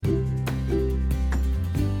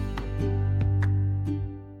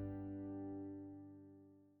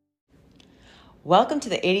Welcome to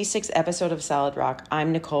the 86th episode of Solid Rock.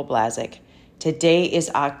 I'm Nicole Blazik. Today is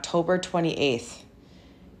October 28th.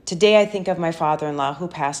 Today I think of my father-in-law who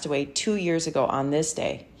passed away 2 years ago on this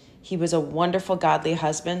day. He was a wonderful, godly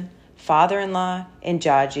husband, father-in-law, and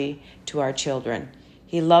Jaji to our children.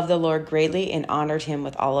 He loved the Lord greatly and honored him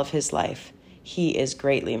with all of his life. He is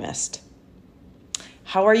greatly missed.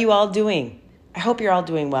 How are you all doing? I hope you're all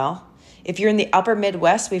doing well. If you're in the upper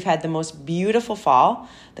Midwest, we've had the most beautiful fall.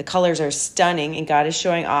 The colors are stunning and God is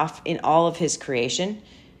showing off in all of his creation.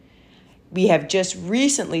 We have just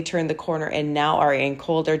recently turned the corner and now are in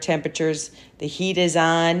colder temperatures. The heat is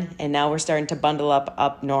on and now we're starting to bundle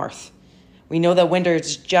up north. We know that winter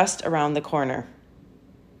is just around the corner.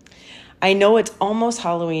 I know it's almost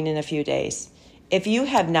Halloween in a few days. If you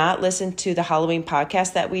have not listened to the Halloween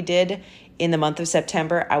podcast that we did in the month of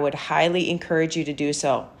September, I would highly encourage you to do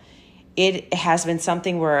so. It has been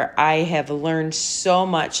something where I have learned so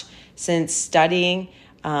much since studying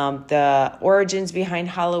the origins behind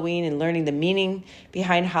Halloween and learning the meaning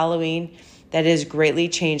behind Halloween that has greatly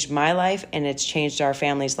changed my life and it's changed our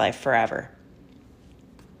family's life forever.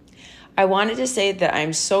 I wanted to say that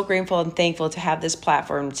I'm so grateful and thankful to have this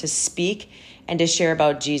platform to speak and to share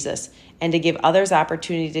about Jesus and to give others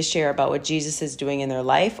opportunity to share about what Jesus is doing in their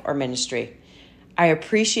life or ministry. I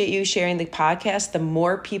appreciate you sharing the podcast. The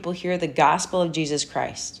more people hear the gospel of Jesus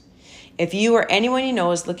Christ. If you or anyone you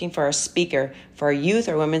know is looking for a speaker for a youth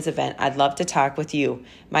or women's event, I'd love to talk with you.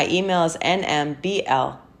 My email is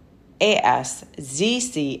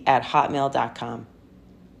nmblaszc@hotmail.com.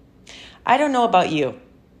 I don't know about you,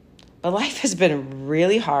 but life has been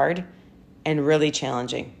really hard and really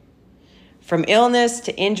challenging. From illness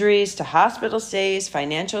to injuries to hospital stays,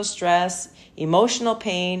 financial stress, emotional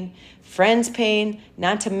pain, friends' pain,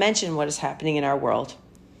 not to mention what is happening in our world.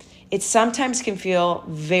 It sometimes can feel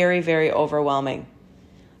very, very overwhelming.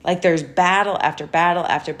 Like there's battle after battle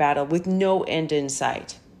after battle with no end in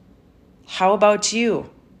sight. How about you?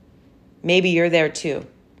 Maybe you're there too.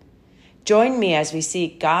 Join me as we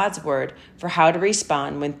seek God's word for how to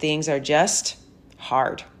respond when things are just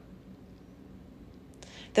hard.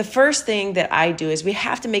 The first thing that I do is we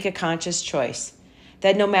have to make a conscious choice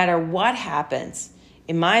that no matter what happens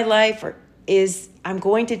in my life I'm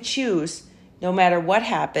going to choose, no matter what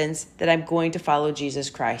happens, that I'm going to follow Jesus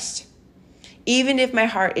Christ. Even if my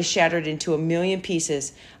heart is shattered into a million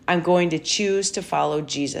pieces, I'm going to choose to follow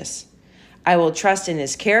Jesus. I will trust in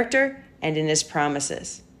his character and in his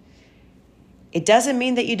promises. It doesn't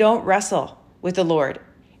mean that you don't wrestle with the Lord.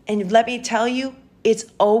 And let me tell you, it's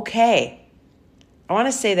okay. I want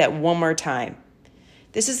to say that one more time.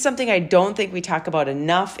 This is something I don't think we talk about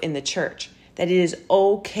enough in the church, that it is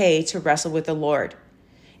okay to wrestle with the Lord,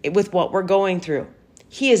 with what we're going through.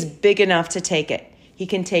 He is big enough to take it. He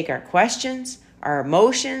can take our questions, our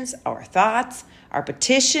emotions, our thoughts, our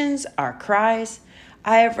petitions, our cries.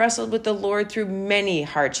 I have wrestled with the Lord through many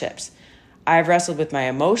hardships. I have wrestled with my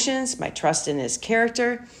emotions, my trust in his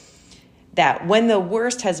character, that when the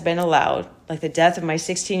worst has been allowed, like the death of my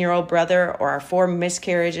 16-year-old brother or our 4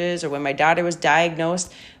 miscarriages, or when my daughter was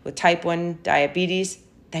diagnosed with type 1 diabetes,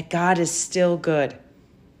 that God is still good.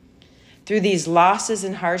 Through these losses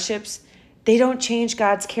and hardships, they don't change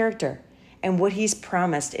God's character and what he's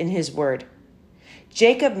promised in his word.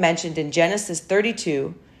 Jacob mentioned in Genesis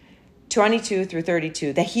 32, 22 through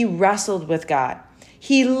 32, that he wrestled with God.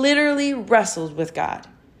 He literally wrestled with God.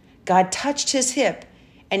 God touched his hip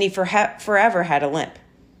and he forever had a limp.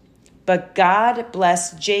 But God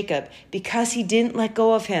blessed Jacob because he didn't let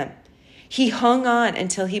go of him. He hung on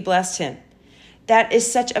until he blessed him. That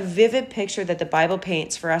is such a vivid picture that the Bible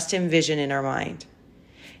paints for us to envision in our mind.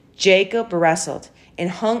 Jacob wrestled and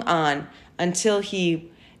hung on until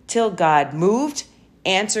God moved,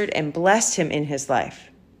 answered, and blessed him in his life.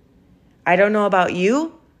 I don't know about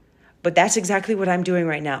you, but that's exactly what I'm doing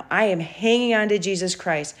right now. I am hanging on to Jesus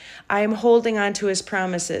Christ. I am holding on to his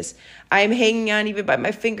promises. I am hanging on even by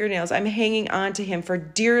my fingernails. I'm hanging on to him for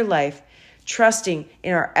dear life, trusting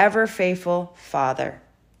in our ever faithful Father.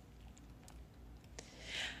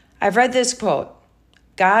 I've read this quote: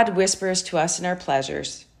 God whispers to us in our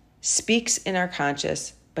pleasures, speaks in our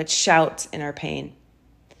conscience, but shouts in our pain.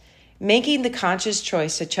 Making the conscious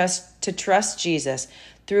choice to trust Jesus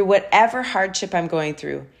through whatever hardship I'm going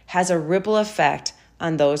through has a ripple effect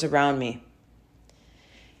on those around me.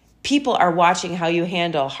 People are watching how you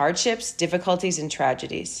handle hardships, difficulties, and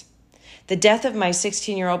tragedies. The death of my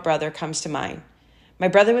 16-year-old brother comes to mind. My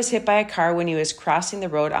brother was hit by a car when he was crossing the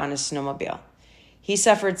road on his snowmobile. He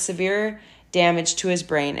suffered severe damage to his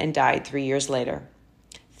brain and died 3 years later.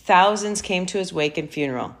 Thousands came to his wake and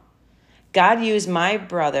funeral. God used my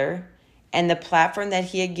brother and the platform that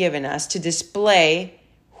he had given us to display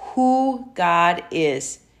who God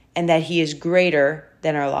is and that he is greater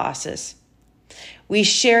than our losses. We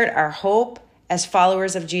shared our hope as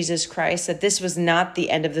followers of Jesus Christ that this was not the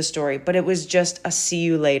end of the story, but it was just a see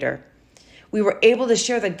you later. We were able to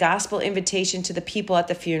share the gospel invitation to the people at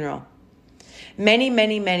the funeral.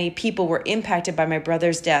 Many people were impacted by my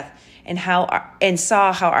brother's death and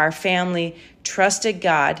saw how our family trusted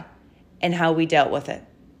God and how we dealt with it.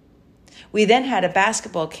 We then had a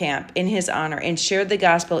basketball camp in his honor and shared the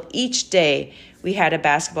gospel each day. We had a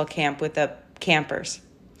basketball camp with the campers.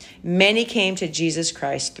 Many came to Jesus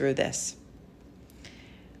Christ through this.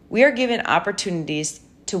 We are given opportunities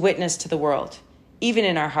to witness to the world, even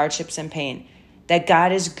in our hardships and pain, that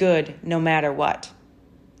God is good no matter what.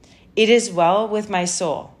 It is well with my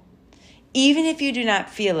soul. Even if you do not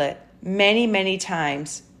feel it, many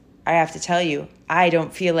times, I have to tell you, I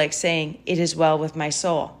don't feel like saying it is well with my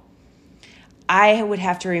soul. I would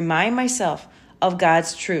have to remind myself of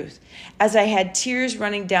God's truth as I had tears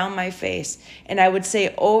running down my face, and I would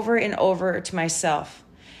say over and over to myself.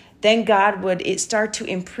 Then God would start to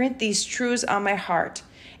imprint these truths on my heart,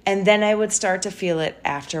 and then I would start to feel it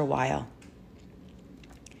after a while.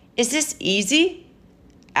 Is this easy?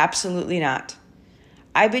 Absolutely not.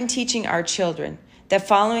 I've been teaching our children that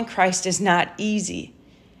following Christ is not easy.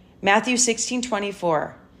 Matthew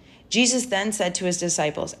 16:24. Jesus then said to his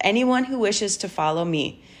disciples, "Anyone who wishes to follow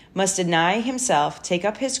me must deny himself, take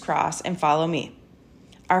up his cross, and follow me."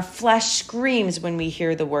 Our flesh screams when we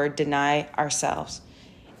hear the word deny ourselves.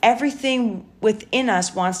 Everything within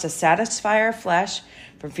us wants to satisfy our flesh,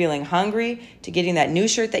 from feeling hungry to getting that new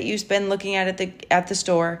shirt that you've been looking at the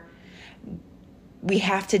store. We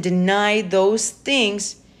have to deny those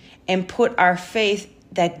things and put our faith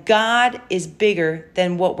that God is bigger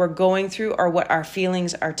than what we're going through or what our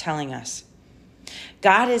feelings are telling us.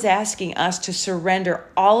 God is asking us to surrender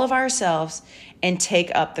all of ourselves and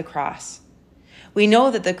take up the cross. We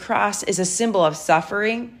know that the cross is a symbol of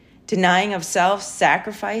suffering, denying of self,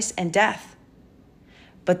 sacrifice, and death.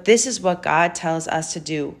 But this is what God tells us to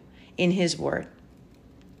do in his word.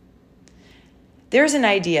 There's an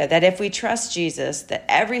idea that if we trust Jesus, that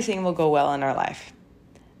everything will go well in our life.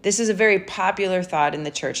 This is a very popular thought in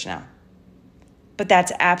the church now. But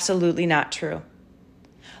that's absolutely not true.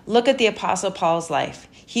 Look at the Apostle Paul's life.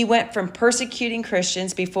 He went from persecuting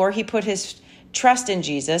Christians before he put his trust in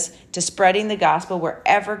Jesus to spreading the gospel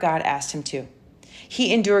wherever God asked him to.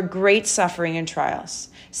 He endured great suffering and trials.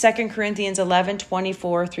 2 Corinthians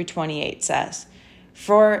 11:24-28 says,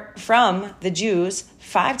 "For from the Jews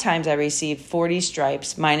 5 times I received 40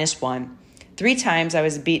 stripes minus 1. 3 times I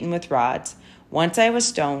was beaten with rods. Once I was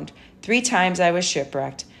stoned. 3 times I was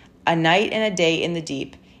shipwrecked. A night and a day in the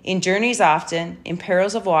deep. In journeys often, in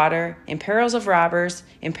perils of water, in perils of robbers,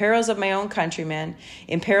 in perils of my own countrymen,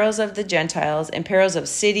 in perils of the Gentiles, in perils of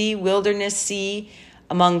city, wilderness, sea,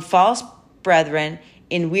 among false brethren,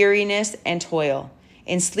 in weariness and toil,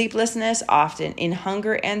 in sleeplessness often, in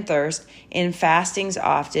hunger and thirst, in fastings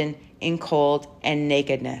often, in cold and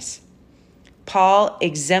nakedness." Paul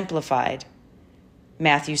exemplified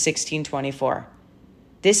Matthew 16:24.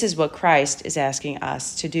 This is what Christ is asking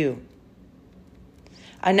us to do.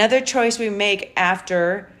 Another choice we make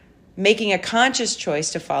after making a conscious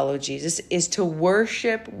choice to follow Jesus is to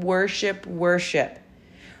worship.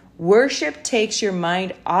 Worship takes your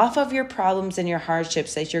mind off of your problems and your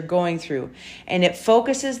hardships that you're going through, and it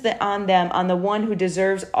focuses on the one who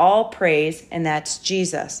deserves all praise, and that's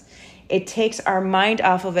Jesus. It takes our mind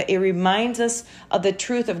off of it. It reminds us of the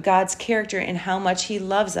truth of God's character and how much he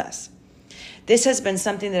loves us. This has been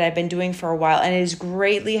something that I've been doing for a while, and it has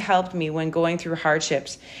greatly helped me when going through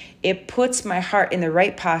hardships. It puts my heart in the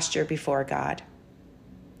right posture before God.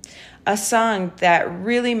 A song that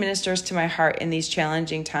really ministers to my heart in these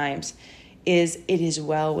challenging times is "It Is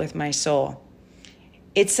Well With My Soul."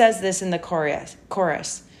 It says this in the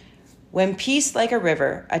chorus, "When peace like a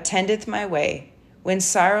river attendeth my way, when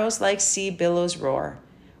sorrows like sea billows roar,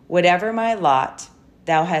 whatever my lot,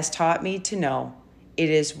 thou hast taught me to know, it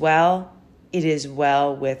is well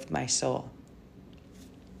with my soul."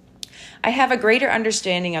 I have a greater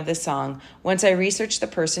understanding of this song once I researched the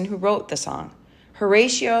person who wrote the song.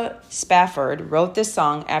 Horatio Spafford wrote this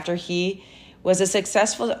song after he was a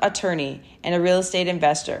successful attorney and a real estate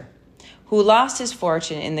investor who lost his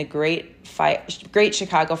fortune in the Great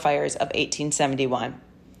Chicago fires of 1871.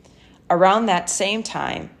 Around that same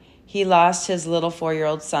time, he lost his little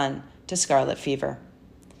 4-year-old son to scarlet fever.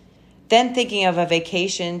 Then, thinking of a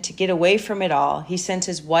vacation to get away from it all, he sent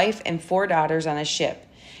his wife and 4 daughters on a ship,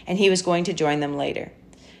 and he was going to join them later.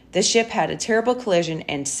 The ship had a terrible collision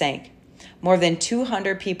and sank. More than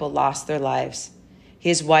 200 people lost their lives.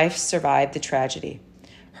 His wife survived the tragedy.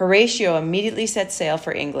 Horatio immediately set sail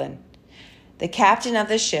for England. The captain of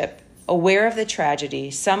the ship, aware of the tragedy,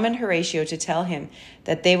 summoned Horatio to tell him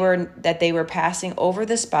that they were passing over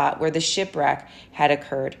the spot where the shipwreck had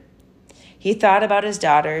occurred. He thought about his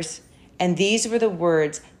daughters, and these were the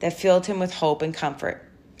words that filled him with hope and comfort.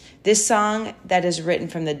 This song that is written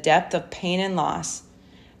from the depth of pain and loss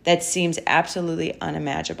that seems absolutely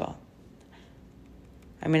unimaginable.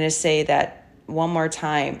 I'm going to say that one more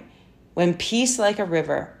time. When peace like a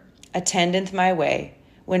river attendeth my way,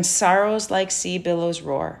 when sorrows like sea billows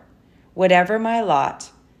roar, whatever my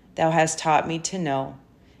lot, thou hast taught me to know,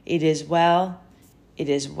 it is well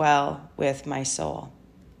with my soul.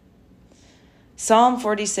 Psalm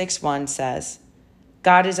 46:1 says,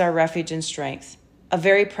 God is our refuge and strength, a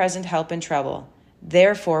very present help in trouble.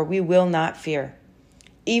 Therefore we will not fear,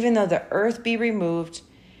 even though the earth be removed,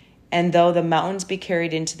 and though the mountains be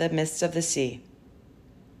carried into the midst of the sea.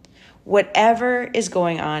 Whatever is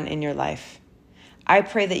going on in your life, I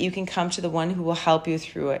pray that you can come to the one who will help you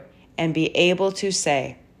through it and be able to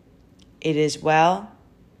say, it is well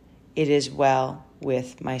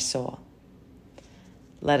with my soul.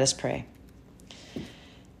 Let us pray.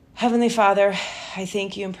 Heavenly Father, I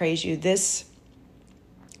thank you and praise you. This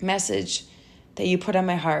message that you put on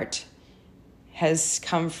my heart has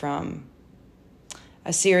come from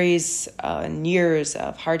a series and years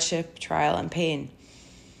of hardship, trial, and pain,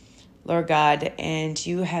 Lord God, and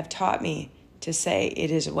you have taught me to say, it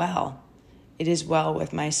is well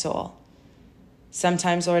with my soul.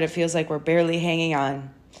 Sometimes, Lord, it feels like we're barely hanging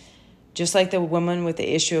on. Just like the woman with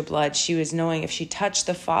the issue of blood, she was knowing if she touched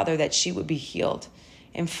the Father that she would be healed.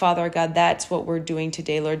 And Father God, that's what we're doing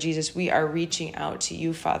today, Lord Jesus. We are reaching out to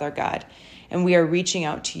you, Father God. And we are reaching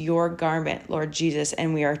out to your garment, Lord Jesus,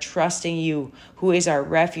 and we are trusting you, who is our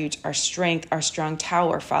refuge, our strength, our strong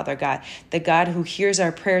tower, Father God, the God who hears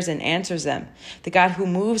our prayers and answers them, the God who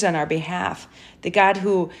moves on our behalf, the God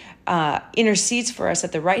who intercedes for us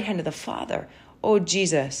at the right hand of the Father. Oh,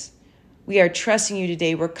 Jesus, we are trusting you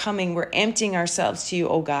today. We're coming. We're emptying ourselves to you,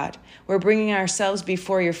 oh God. We're bringing ourselves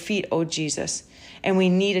before your feet, oh Jesus. And we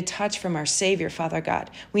need a touch from our Savior, Father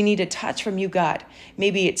God. We need a touch from you, God.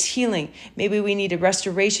 Maybe it's healing. Maybe we need a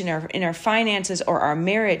restoration in our finances or our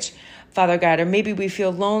marriage, Father God. Or maybe we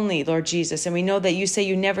feel lonely, Lord Jesus. And we know that you say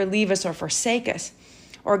you never leave us or forsake us.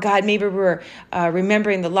 Or God, maybe we're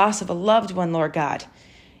remembering the loss of a loved one, Lord God.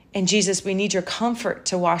 And Jesus, we need your comfort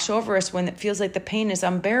to wash over us when it feels like the pain is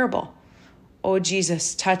unbearable. Oh,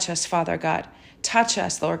 Jesus, touch us, Father God. Touch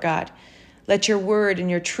us, Lord God. Let your word and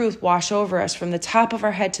your truth wash over us from the top of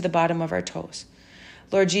our head to the bottom of our toes.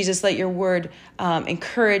 Lord Jesus, let your word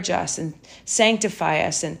encourage us and sanctify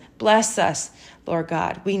us and bless us, Lord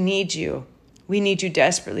God. We need you. We need you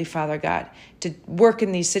desperately, Father God, to work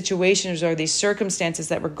in these situations or these circumstances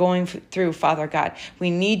that we're going through, Father God. We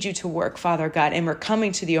need you to work, Father God, and we're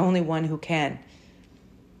coming to the only one who can.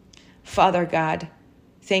 Father God,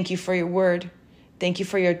 thank you for your word. Thank you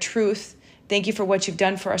for your truth. Thank you for what you've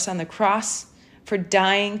done for us on the cross, for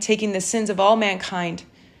dying, taking the sins of all mankind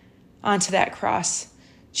onto that cross.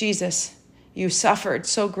 Jesus, you suffered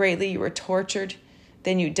so greatly. You were tortured.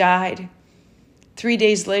 Then you died. 3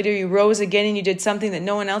 days later, you rose again and you did something that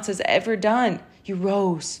no one else has ever done. You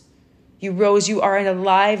rose. You rose. You are an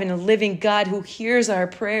alive and a living God who hears our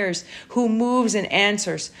prayers, who moves and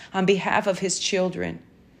answers on behalf of his children.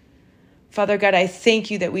 Father God, I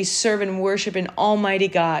thank you that we serve and worship an almighty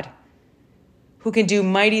God who can do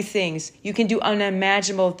mighty things. You can do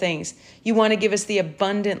unimaginable things. You want to give us the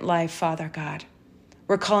abundant life, Father God.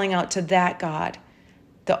 We're calling out to that God,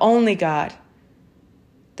 the only God,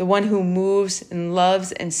 the one who moves and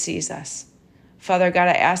loves and sees us. Father God,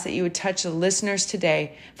 I ask that you would touch the listeners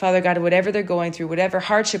today. Father God, whatever they're going through, whatever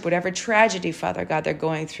hardship, whatever tragedy, Father God, they're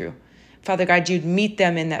going through. Father God, you'd meet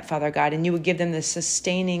them in that, Father God, and you would give them the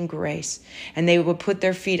sustaining grace, and they would put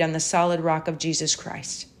their feet on the solid rock of Jesus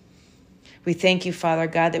Christ. We thank you, Father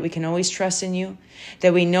God, that we can always trust in you,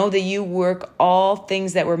 that we know that you work all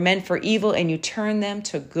things that were meant for evil and you turn them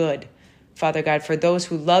to good, Father God, for those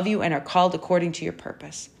who love you and are called according to your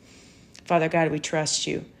purpose. Father God, we trust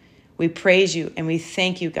you. We praise you and we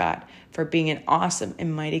thank you, God, for being an awesome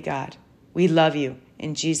and mighty God. We love you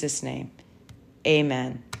in Jesus' name.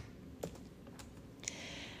 Amen.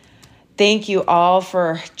 Thank you all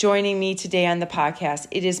for joining me today on the podcast.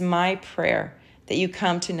 It is my prayer that you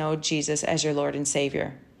come to know Jesus as your Lord and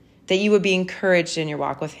Savior, that you would be encouraged in your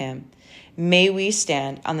walk with him. May we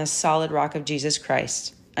stand on the solid rock of Jesus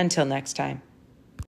Christ. Until next time.